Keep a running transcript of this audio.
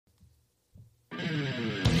What's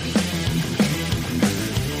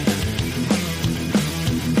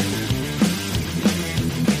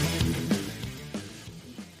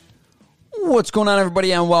going on,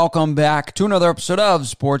 everybody, and welcome back to another episode of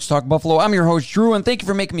Sports Talk Buffalo. I'm your host, Drew, and thank you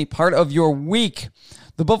for making me part of your week.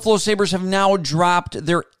 The Buffalo Sabres have now dropped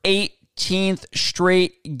their 18th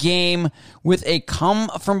straight game with a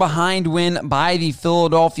come-from-behind win by the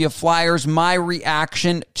Philadelphia Flyers. My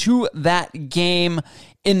reaction to that game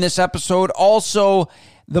in this episode. Also,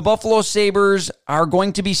 the Buffalo Sabres are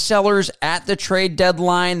going to be sellers at the trade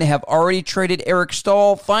deadline. They have already traded Eric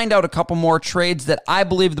Staal. Find out a couple more trades that I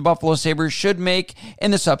believe the Buffalo Sabres should make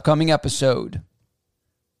in this upcoming episode.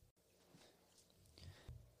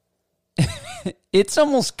 It's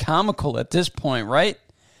almost comical at this point, right?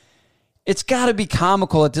 It's got to be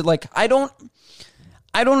comical. I don't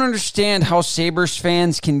understand how Sabres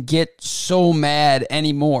fans can get so mad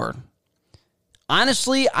anymore.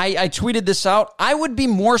 Honestly, I tweeted this out. I would be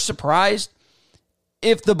more surprised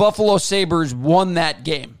if the Buffalo Sabres won that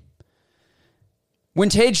game. When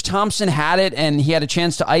Tage Thompson had it and he had a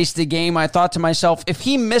chance to ice the game, I thought to myself, if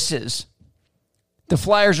he misses, the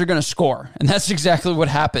Flyers are going to score. And that's exactly what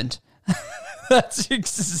happened. That's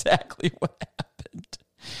exactly what happened.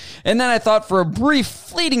 And then I thought for a brief,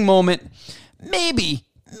 fleeting moment, maybe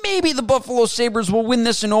the Buffalo Sabres will win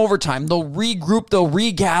this in overtime. They'll regroup, they'll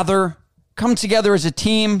regather, come together as a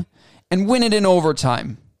team, and win it in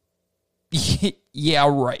overtime. Yeah,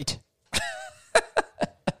 right.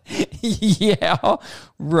 Yeah,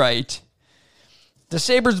 right. The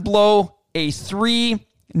Sabres blow a 3-0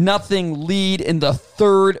 lead in the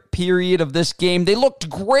third period of this game. They looked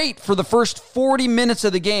great for the first 40 minutes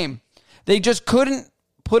of the game. They just couldn't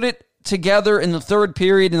put it together in the third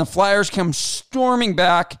period, and the Flyers come storming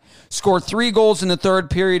back, score 3 goals in the third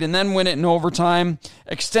period, and then win it in overtime,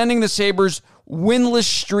 extending the Sabres' winless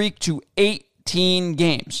streak to 18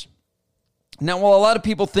 games. Now, while a lot of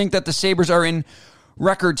people think that the Sabres are in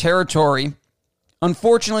record territory,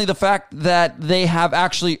 unfortunately, the fact that they have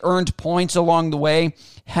actually earned points along the way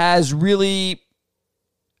has really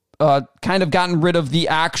kind of gotten rid of the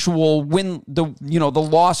actual the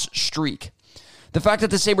loss streak. The fact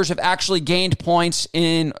that the Sabres have actually gained points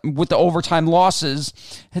with the overtime losses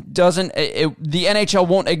the NHL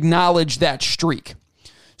won't acknowledge that streak.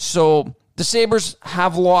 So the Sabres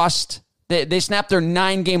have lost. They snapped their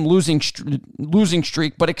 9-game losing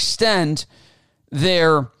streak, but extend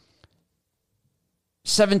their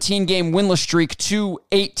 17-game winless streak to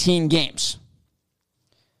 18 games.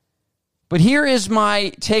 But here is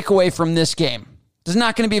my takeaway from this game. This is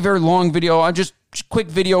not going to be a very long video. I'll just quick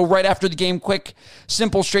video right after the game. Quick,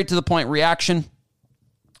 simple, straight to the point reaction.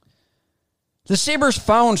 The Sabres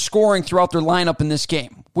found scoring throughout their lineup in this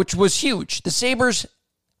game, which was huge. The Sabres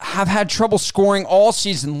have had trouble scoring all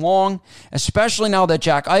season long, especially now that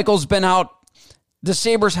Jack Eichel's been out. The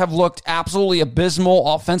Sabres have looked absolutely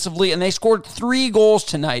abysmal offensively, and they scored 3 goals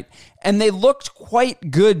tonight, and they looked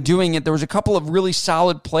quite good doing it. There was a couple of really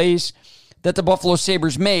solid plays that the Buffalo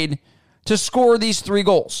Sabres made to score these 3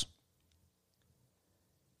 goals.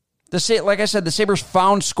 Like I said, the Sabres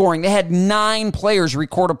found scoring. They had 9 players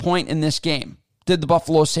record a point in this game, did the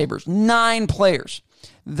Buffalo Sabres. 9 players.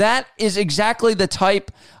 That is exactly the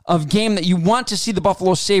type of game that you want to see the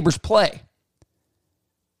Buffalo Sabres play.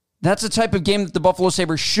 That's the type of game that the Buffalo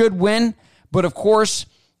Sabres should win, but of course,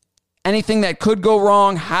 anything that could go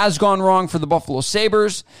wrong has gone wrong for the Buffalo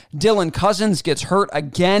Sabres. Dylan Cozens gets hurt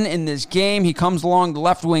again in this game. He comes along the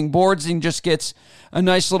left wing boards and just gets a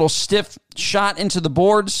nice little stiff shot into the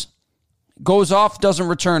boards. Goes off, doesn't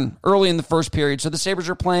return early in the first period. So the Sabres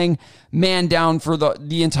are playing man down for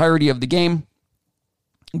the entirety of the game.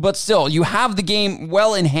 But still, you have the game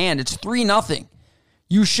well in hand. It's 3-0.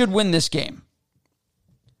 You should win this game.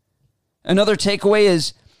 Another takeaway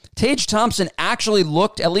is Tage Thompson actually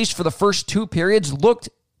looked, at least for the first 2 periods, looked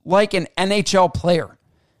like an NHL player.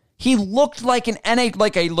 He looked like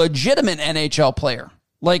a legitimate NHL player.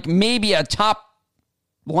 Like maybe a top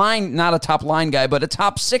line, not a top line guy, but a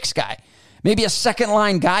top 6 guy. Maybe a second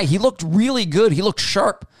line guy. He looked really good. He looked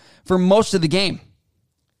sharp for most of the game.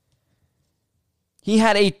 He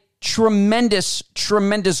had a tremendous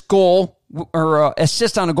goal or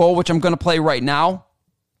assist on a goal, which I'm going to play right now.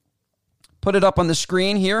 Put it up on the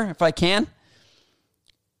screen here if I can.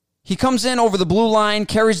 He comes in over the blue line,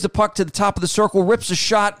 carries the puck to the top of the circle, rips a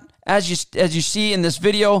shot, as you see in this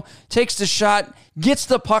video, takes the shot, gets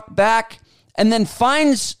the puck back, and then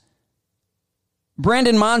finds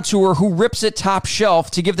Brandon Montour, who rips it top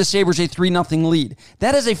shelf to give the Sabres a 3-0 lead.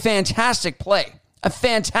 That is a fantastic play. A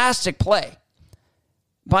fantastic play.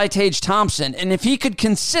 by Tage Thompson. And if he could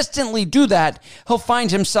consistently do that, he'll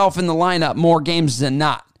find himself in the lineup more games than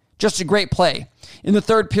not. Just a great play. In the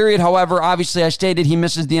third period, however, obviously I stated he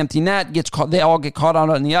misses the empty net, they all get caught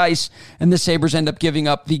out on the ice, and the Sabres end up giving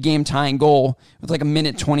up the game-tying goal with like a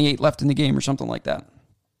minute 28 left in the game or something like that.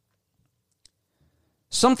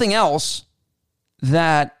 Something else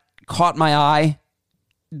that caught my eye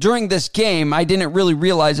during this game, I didn't really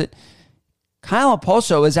realize it, Kyle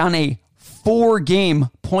Okposo is on a 4-game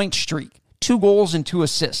point streak, 2 goals and 2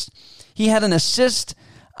 assists. He had an assist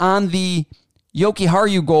on the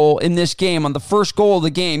Jokiharju goal in this game, on the first goal of the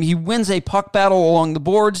game. He wins a puck battle along the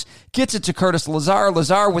boards, gets it to Curtis Lazar.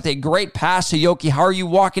 Lazar with a great pass to Jokiharju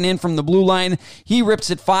walking in from the blue line. He rips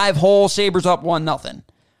it 5-hole, Sabres up 1-0.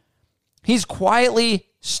 He's quietly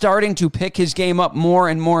starting to pick his game up more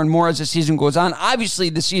and more and more as the season goes on. Obviously,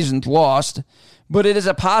 the season's lost, but it is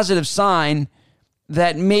a positive sign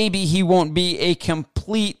that maybe he won't be a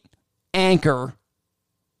complete anchor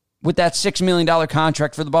with that $6 million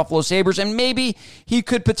contract for the Buffalo Sabres, and maybe he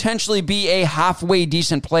could potentially be a halfway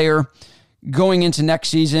decent player going into next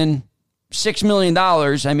season. $6 million,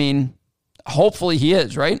 I mean, hopefully he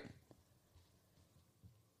is, right?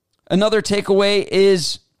 Another takeaway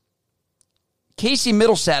is Casey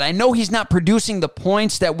Mittelstadt. I know he's not producing the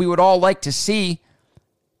points that we would all like to see,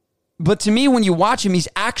 but to me, when you watch him, he's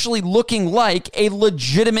actually looking like a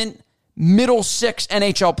legitimate middle six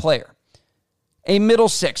NHL player. A middle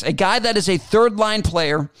six, a guy that is a third line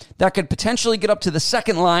player that could potentially get up to the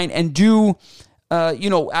second line and do,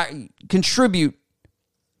 contribute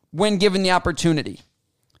when given the opportunity.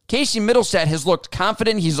 Casey Mittelstadt has looked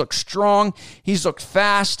confident. He's looked strong. He's looked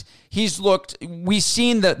fast. We've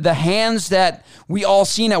seen the hands that we all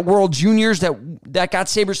seen at World Juniors that got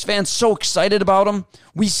Sabres fans so excited about him.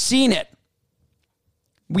 We've seen it.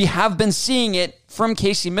 We have been seeing it from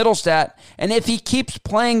Casey Mittelstadt, and if he keeps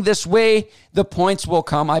playing this way, the points will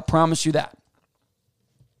come. I promise you that.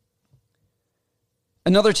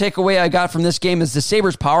 Another takeaway I got from this game is the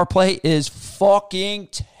Sabres power play is fucking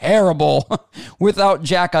terrible without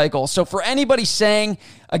Jack Eichel. So for anybody saying,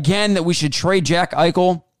 again, that we should trade Jack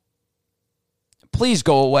Eichel, please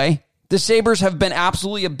go away. The Sabres have been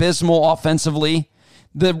absolutely abysmal offensively.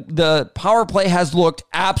 The power play has looked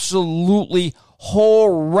absolutely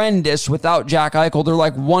horrendous without Jack Eichel. They're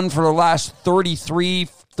like 1 for the last 33,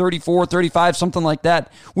 34, 35, something like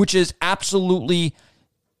that, which is absolutely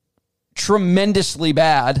tremendously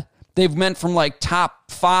bad. They've went from like top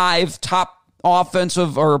 5, top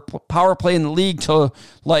offensive or power play in the league to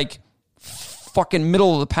like fucking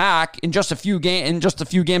middle of the pack in just a few games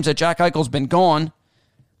that Jack Eichel's been gone.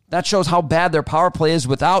 That shows how bad their power play is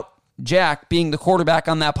without Jack being the quarterback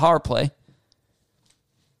on that power play.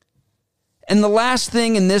 And the last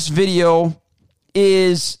thing in this video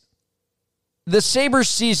is the Sabres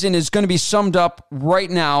season is going to be summed up right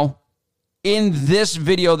now in this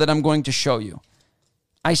video that I'm going to show you.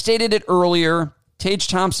 I stated it earlier. Tage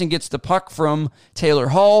Thompson gets the puck from Taylor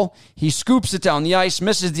Hall. He scoops it down the ice,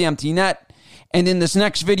 misses the empty net. And in this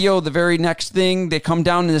next video, the very next thing, they come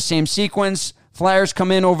down in the same sequence. Flyers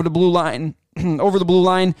come in over the blue line.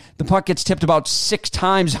 The puck gets tipped about 6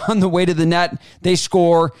 times on the way to the net. They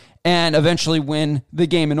score and eventually win the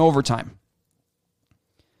game in overtime.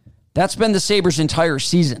 That's been the Sabres' entire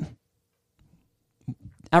season.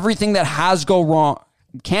 Everything that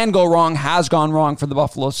can go wrong, has gone wrong for the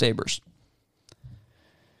Buffalo Sabres.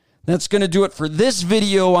 That's going to do it for this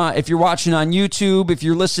video. If you're watching on YouTube, if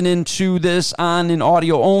you're listening to this on an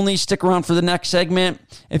audio only, stick around for the next segment.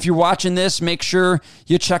 If you're watching this, make sure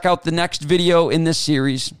you check out the next video in this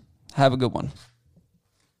series. Have a good one.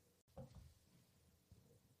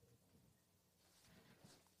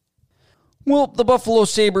 Well, the Buffalo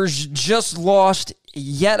Sabres just lost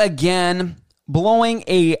yet again, blowing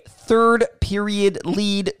a third period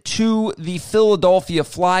lead to the Philadelphia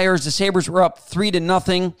Flyers. The Sabres were up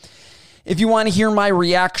 3-0. If you want to hear my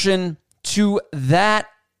reaction to that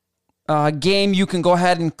game, you can go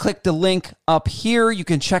ahead and click the link up here. You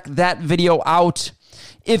can check that video out.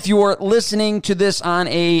 If you're listening to this on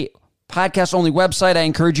a podcast-only website, I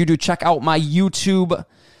encourage you to check out my YouTube,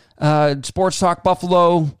 Sports Talk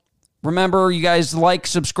Buffalo. Remember, you guys like,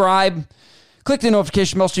 subscribe, click the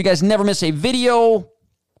notification bell so you guys never miss a video.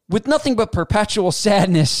 With nothing but perpetual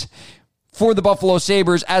sadness for the Buffalo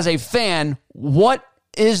Sabres as a fan, what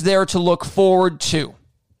is there to look forward to?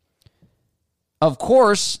 Of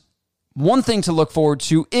course, one thing to look forward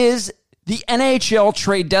to is the NHL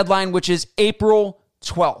trade deadline, which is April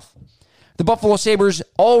 12th. The Buffalo Sabres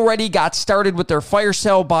already got started with their fire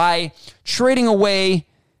sale by trading away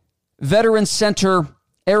veteran center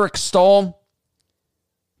Eric Staal.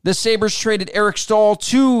 The Sabres traded Eric Staal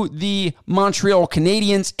to the Montreal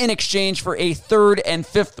Canadiens in exchange for a 3rd and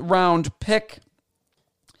 5th round pick.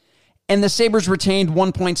 And the Sabres retained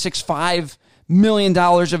 $1.65 million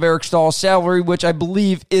of Eric Staal's salary, which I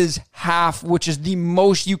believe is half, which is the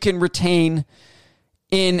most you can retain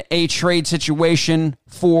in a trade situation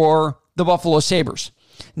for the Buffalo Sabres.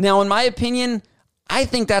 Now, in my opinion, I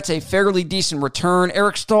think that's a fairly decent return.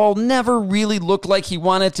 Eric Staal never really looked like he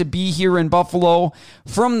wanted to be here in Buffalo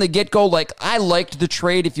from the get-go. Like, I liked the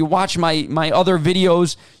trade. If you watch my other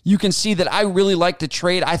videos, you can see that I really liked the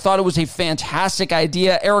trade. I thought it was a fantastic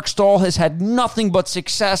idea. Eric Staal has had nothing but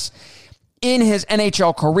success in his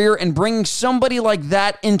NHL career, and bringing somebody like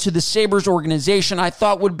that into the Sabres organization, I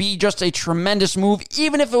thought would be just a tremendous move,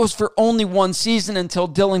 even if it was for only one season until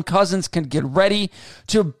Dylan Cozens can get ready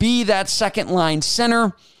to be that second-line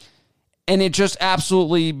center, and it just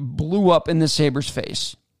absolutely blew up in the Sabres'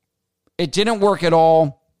 face. It didn't work at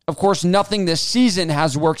all. Of course, nothing this season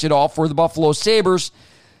has worked at all for the Buffalo Sabres.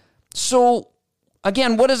 So,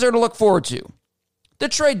 again, what is there to look forward to? The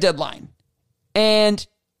trade deadline. And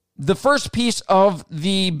the first piece of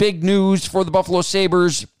the big news for the Buffalo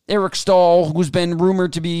Sabres, Eric Staal, who's been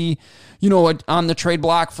rumored to be, on the trade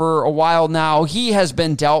block for a while now, he has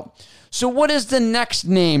been dealt. So what is the next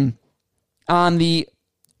name on the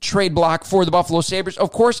trade block for the Buffalo Sabres?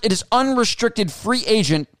 Of course, it is unrestricted free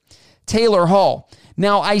agent Taylor Hall.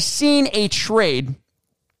 Now, I seen a trade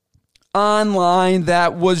online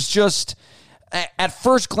that was just, at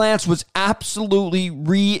first glance, was absolutely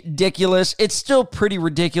ridiculous. It's still pretty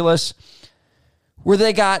ridiculous. Where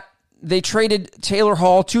they traded Taylor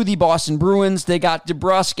Hall to the Boston Bruins. They got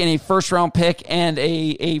DeBrusk and a first-round pick and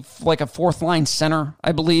a fourth-line center,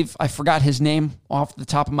 I believe. I forgot his name off the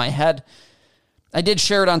top of my head. I did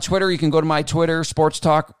share it on Twitter. You can go to my Twitter, Sports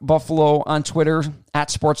Talk Buffalo on Twitter, at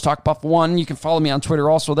Sports Talk Buff1. You can follow me on Twitter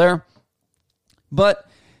also there. But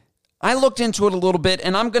I looked into it a little bit,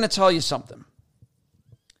 and I'm going to tell you something.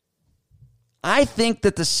 I think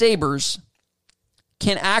that the Sabres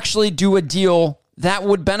can actually do a deal that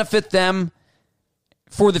would benefit them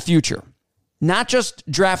for the future. Not just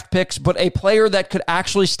draft picks, but a player that could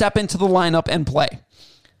actually step into the lineup and play.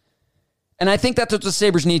 And I think that's what the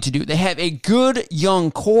Sabres need to do. They have a good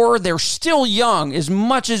young core. They're still young, as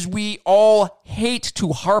much as we all hate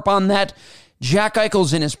to harp on that. Jack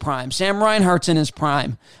Eichel's in his prime. Sam Reinhart's in his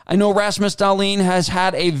prime. I know Rasmus Dahlin has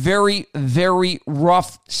had a very, very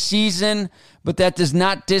rough season, but that does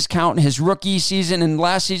not discount his rookie season. And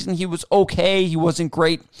last season, he was okay. He wasn't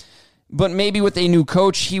great. But maybe with a new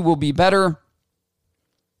coach, he will be better.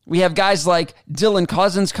 We have guys like Dylan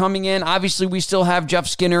Cozens coming in. Obviously, we still have Jeff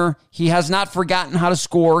Skinner. He has not forgotten how to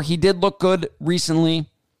score. He did look good recently.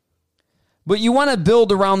 But you want to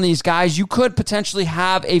build around these guys. You could potentially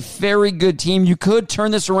have a very good team. You could turn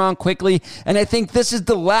this around quickly. And I think this is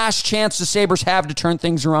the last chance the Sabres have to turn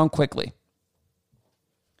things around quickly.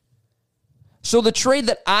 So the trade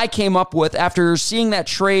that I came up with after seeing that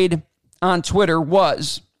trade on Twitter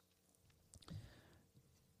was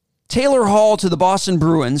Taylor Hall to the Boston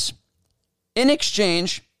Bruins in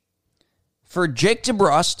exchange for Jake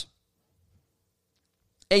DeBrusk,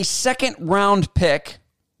 a second-round pick,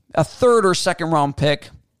 a third or second-round pick.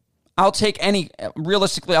 I'll take any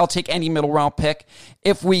middle-round pick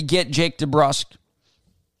if we get Jake DeBrusk,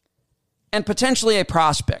 and potentially a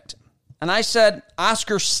prospect. And I said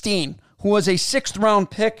Oscar Steen, who was a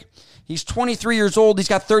sixth-round pick. He's 23 years old. He's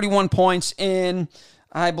got 31 points in,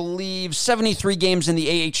 I believe, 73 games in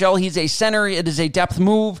the AHL. He's a center. It is a depth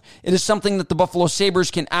move. It is something that the Buffalo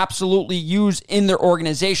Sabres can absolutely use in their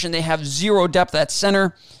organization. They have zero depth at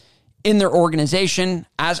center in their organization,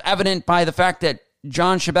 as evident by the fact that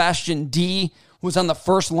John Sebastian D was on the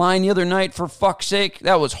first line the other night. For fuck's sake,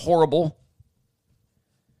 that was horrible.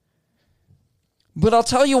 But I'll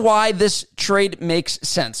tell you why this trade makes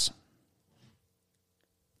sense.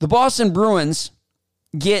 The Boston Bruins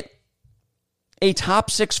get a top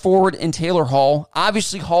six forward in Taylor Hall.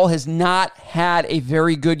 Obviously, Hall has not had a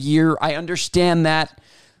very good year. I understand that.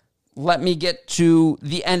 Let me get to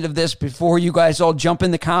the end of this before you guys all jump in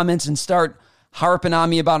the comments and start harping on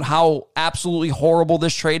me about how absolutely horrible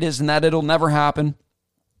this trade is and that it'll never happen.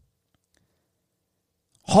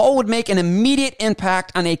 Hall would make an immediate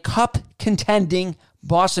impact on a cup-contending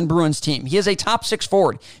Boston Bruins team. He is a top six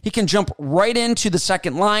forward. He can jump right into the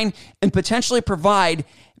second line and potentially provide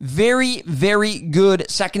very, very good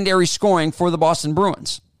secondary scoring for the Boston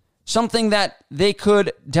Bruins. Something that they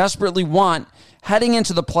could desperately want heading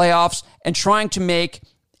into the playoffs and trying to make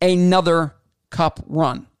another cup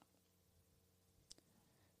run.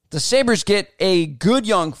 The Sabres get a good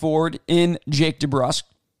young forward in Jake DeBrusk.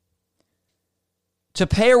 to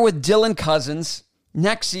pair with Dylan Cousins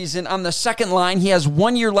next season on the second line. He has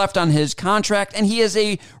 1 year left on his contract, and he is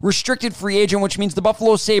a restricted free agent, which means the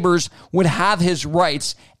Buffalo Sabres would have his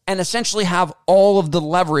rights and essentially have all of the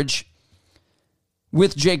leverage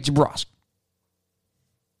with Jake DeBrusk.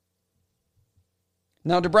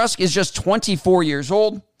 Now, DeBrusk is just 24 years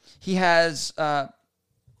old. He has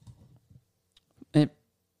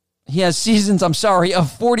seasons,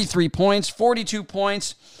 of 43 points, 42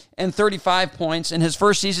 points, and 35 points. In his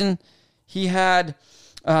first season, he had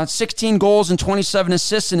 16 goals and 27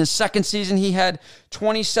 assists. In his second season, he had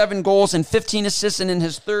 27 goals and 15 assists. And in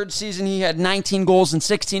his third season, he had 19 goals and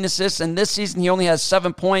 16 assists. And this season, he only has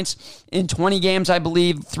 7 points in 20 games, I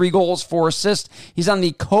believe, 3 goals, 4 assists. He's on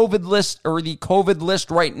the COVID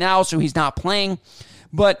list right now, so he's not playing.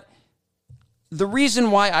 But the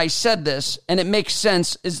reason why I said this, and it makes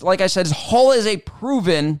sense, is, like I said, is Hall is a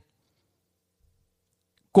proven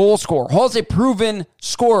goal scorer. Hall is a proven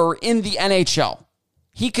scorer in the NHL.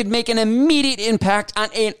 He could make an immediate impact on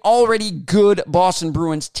an already good Boston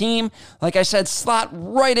Bruins team. Like I said, slot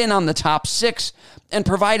right in on the top 6 and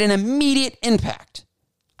provide an immediate impact.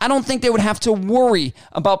 I don't think they would have to worry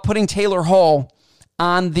about putting Taylor Hall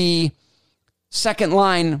on the second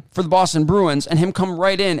line for the Boston Bruins and him come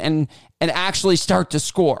right in and actually start to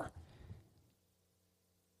score.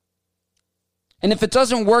 And if it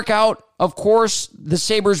doesn't work out, of course, the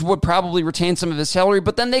Sabres would probably retain some of his salary,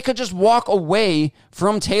 but then they could just walk away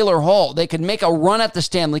from Taylor Hall. They could make a run at the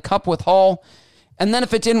Stanley Cup with Hall, and then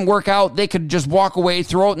if it didn't work out, they could just walk away,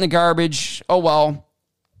 throw it in the garbage. Oh, well,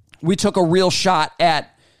 we took a real shot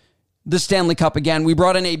at the Stanley Cup again. We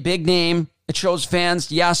brought in a big name. It shows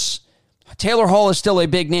fans, yes, Taylor Hall is still a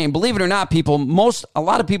big name. Believe it or not, people, a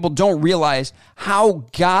lot of people don't realize how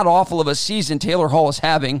god-awful of a season Taylor Hall is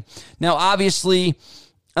having. Now, obviously,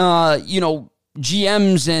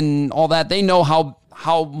 GMs and all that, they know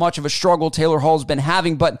how much of a struggle Taylor Hall's been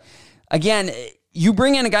having. But again, you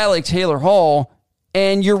bring in a guy like Taylor Hall,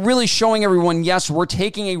 and you're really showing everyone, yes, we're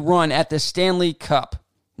taking a run at the Stanley Cup.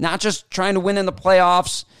 Not just trying to win in the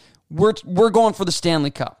playoffs. We're going for the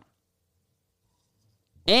Stanley Cup.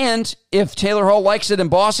 And if Taylor Hall likes it in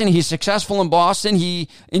Boston, he's successful in Boston, he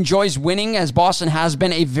enjoys winning, as Boston has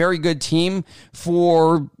been a very good team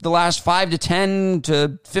for the last 5 to 10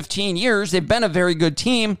 to 15 years. They've been a very good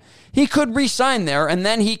team. He could re-sign there, and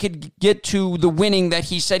then he could get to the winning that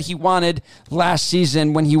he said he wanted last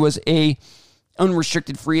season when he was a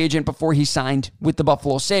unrestricted free agent before he signed with the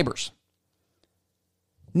Buffalo Sabres.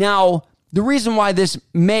 Now, the reason why this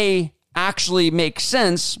may actually make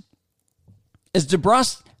sense is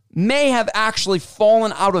DeBrusk may have actually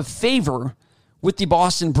fallen out of favor with the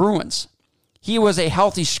Boston Bruins. He was a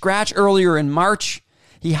healthy scratch earlier in March.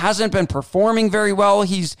 He hasn't been performing very well.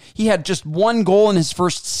 He had just 1 goal in his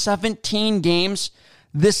first 17 games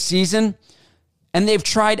this season. And they've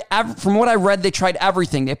tried, from what I read, they tried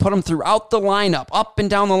everything. They put him throughout the lineup, up and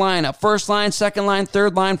down the lineup. First line, second line,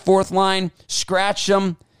 third line, fourth line, scratch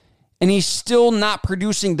him. And he's still not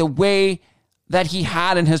producing the way that he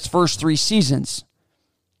had in his first 3 seasons.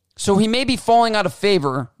 So he may be falling out of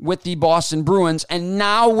favor with the Boston Bruins, and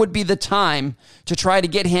now would be the time to try to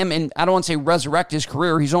get him, and I don't want to say resurrect his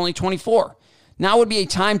career, he's only 24. Now would be a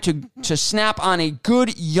time to snap on a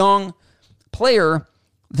good young player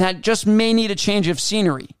that just may need a change of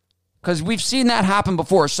scenery. Because we've seen that happen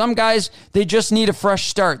before. Some guys, they just need a fresh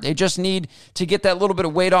start. They just need to get that little bit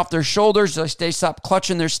of weight off their shoulders. They stop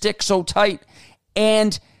clutching their stick so tight,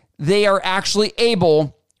 and they are actually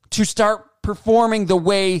able to start performing the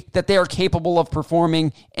way that they are capable of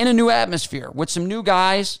performing in a new atmosphere with some new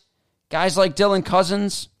guys like Dylan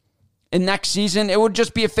Cousins. And next season, it would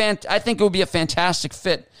just be I think it would be a fantastic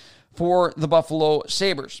fit for the Buffalo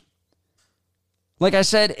Sabres. Like I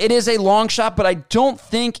said, it is a long shot, but I don't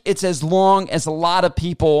think it's as long as a lot of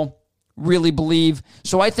people really believe.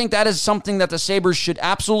 So I think that is something that the Sabres should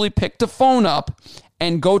absolutely pick the phone up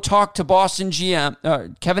and go talk to Boston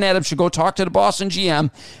GM. Kevin Adams should go talk to the Boston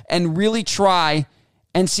GM and really try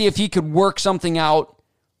and see if he could work something out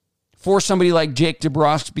for somebody like Jake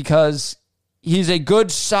DeBrusk, because he's a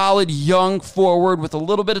good, solid, young forward with a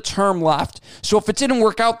little bit of term left. So if it didn't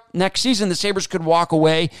work out next season, the Sabres could walk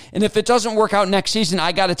away. And if it doesn't work out next season,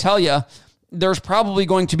 I got to tell you, there's probably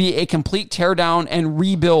going to be a complete teardown and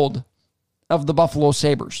rebuild of the Buffalo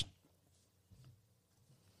Sabres.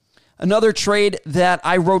 Another trade that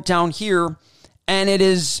I wrote down here, and it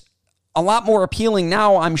is a lot more appealing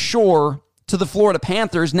now, I'm sure, to the Florida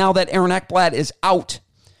Panthers now that Aaron Ekblad is out.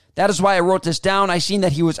 That is why I wrote this down. I seen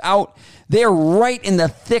that he was out. They are right in the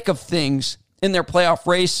thick of things in their playoff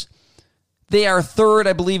race. They are third,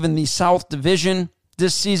 I believe, in the South Division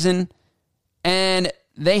this season. And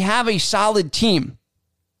they have a solid team.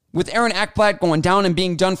 With Aaron Ekblad going down and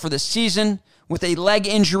being done for the season, with a leg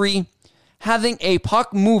injury, having a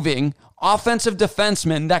puck-moving offensive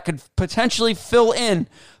defenseman that could potentially fill in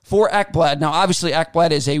for Ekblad. Now, obviously,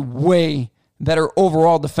 Ekblad is a way better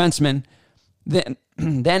overall defenseman than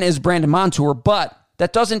is Brandon Montour, but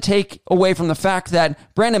that doesn't take away from the fact that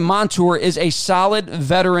Brandon Montour is a solid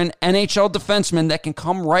veteran NHL defenseman that can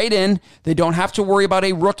come right in. They don't have to worry about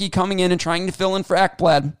a rookie coming in and trying to fill in for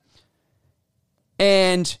Ekblad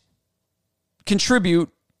and contribute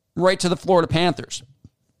right to the Florida Panthers.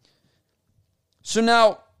 So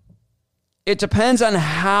now, it depends on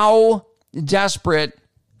how desperate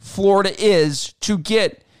Florida is to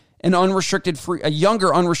get a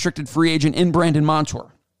younger unrestricted free agent in Brandon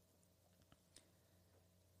Montour.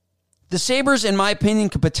 The Sabres, in my opinion,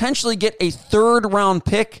 could potentially get a third-round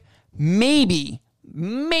pick, maybe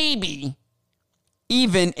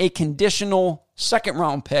even a conditional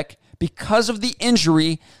second-round pick. Because of the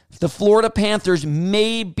injury, the Florida Panthers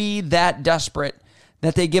may be that desperate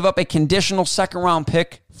that they give up a conditional second-round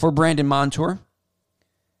pick for Brandon Montour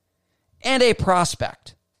and a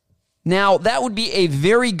prospect. Now, that would be a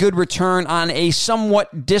very good return on a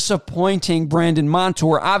somewhat disappointing Brandon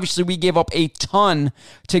Montour. Obviously, we gave up a ton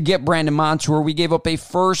to get Brandon Montour. We gave up a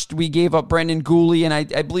first, we gave up Brendan Gooley, and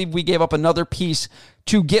I believe we gave up another piece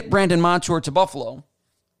to get Brandon Montour to Buffalo.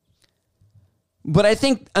 But I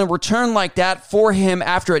think a return like that for him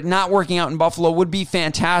after it not working out in Buffalo would be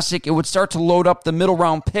fantastic. It would start to load up the middle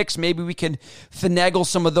round picks. Maybe we could finagle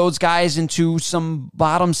some of those guys into some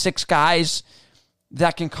bottom six guys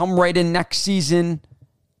that can come right in next season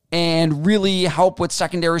and really help with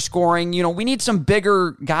secondary scoring. You know, we need some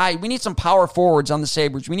bigger guy. We need some power forwards on the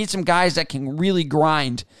Sabres. We need some guys that can really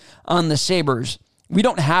grind on the Sabres. We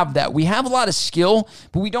don't have that. We have a lot of skill,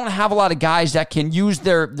 but we don't have a lot of guys that can use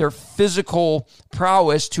their physical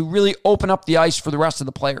prowess to really open up the ice for the rest of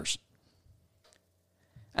the players.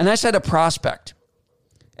 And I said a prospect.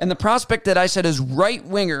 And the prospect that I said is right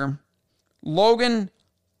winger, Logan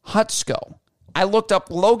Hutsko. I looked up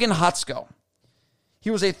Logan Hutsko. He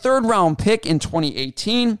was a third-round pick in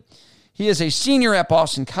 2018. He is a senior at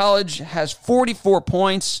Boston College, has 44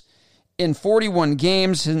 points in 41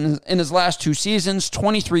 games in his last two seasons,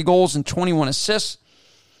 23 goals and 21 assists.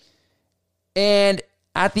 And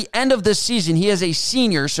at the end of this season, he is a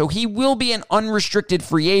senior, so he will be an unrestricted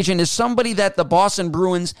free agent, is somebody that the Boston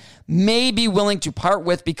Bruins may be willing to part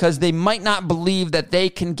with because they might not believe that they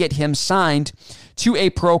can get him signed to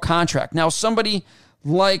a pro contract. Now, somebody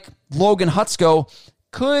like Logan Hutsko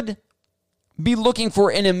could be looking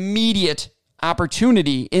for an immediate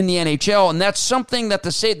opportunity in the NHL, and that's something that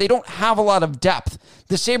they don't have a lot of depth.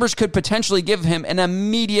 The Sabres could potentially give him an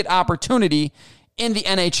immediate opportunity in the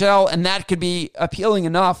NHL, and that could be appealing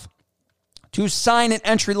enough to sign an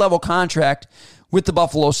entry-level contract with the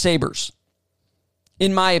Buffalo Sabres.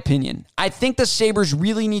 In my opinion, I think the Sabres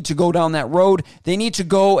really need to go down that road. They need to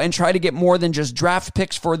go and try to get more than just draft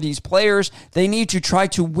picks for these players. They need to try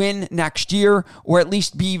to win next year, or at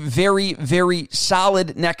least be very, very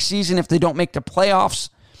solid next season if they don't make the playoffs.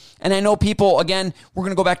 And I know people, again, we're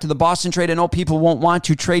going to go back to the Boston trade. I know people won't want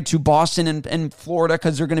to trade to Boston and Florida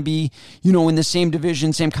because they're going to be, in the same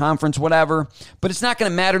division, same conference, whatever. But it's not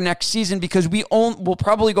going to matter next season because we'll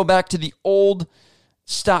probably go back to the old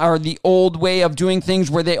way of doing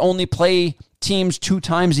things where they only play teams 2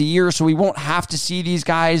 times a year, so we won't have to see these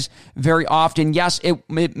guys very often. Yes,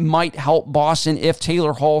 it might help Boston if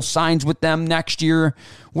Taylor Hall signs with them next year,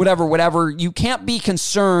 whatever. You can't be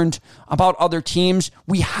concerned about other teams.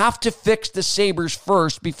 We have to fix the Sabres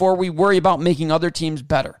first before we worry about making other teams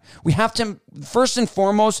better. We have to, first and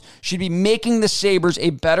foremost, should be making the Sabres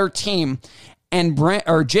a better team. And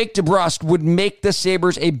Jake DeBrusk would make the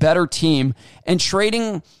Sabres a better team. And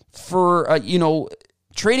trading for,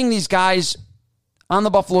 trading these guys on the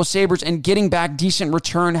Buffalo Sabres and getting back decent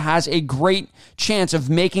return has a great chance of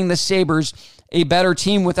making the Sabres a better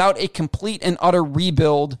team without a complete and utter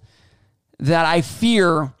rebuild that I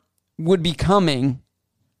fear would be coming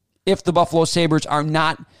if the Buffalo Sabres are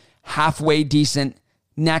not halfway decent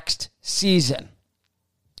next season.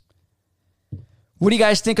 What do you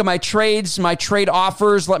guys think of my trades, my trade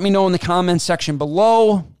offers? Let me know in the comments section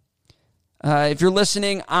below. If you're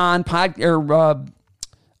listening on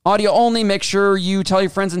audio only, make sure you tell your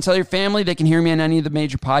friends and tell your family. They can hear me on any of the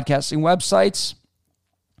major podcasting websites.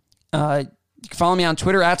 You can follow me on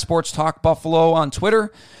Twitter at Sports Talk Buffalo on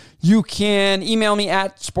Twitter. You can email me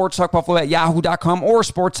at sportstalkbuffalo@yahoo.com or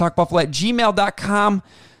sportstalkbuffalo@gmail.com.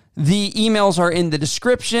 The emails are in the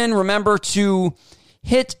description. Remember to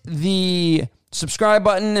hit the subscribe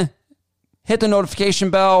button, hit the notification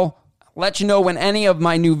bell, let you know when any of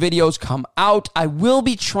my new videos come out. I will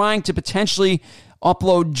be trying to potentially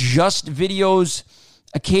upload just videos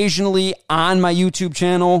occasionally on my YouTube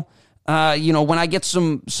channel. When I get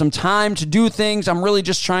some time to do things, I'm really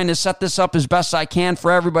just trying to set this up as best I can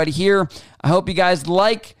for everybody here. I hope you guys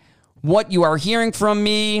like what you are hearing from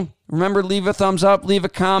me. Remember, leave a thumbs up, leave a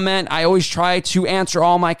comment. I always try to answer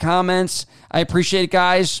all my comments. I appreciate it,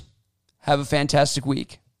 guys. Have a fantastic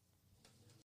week.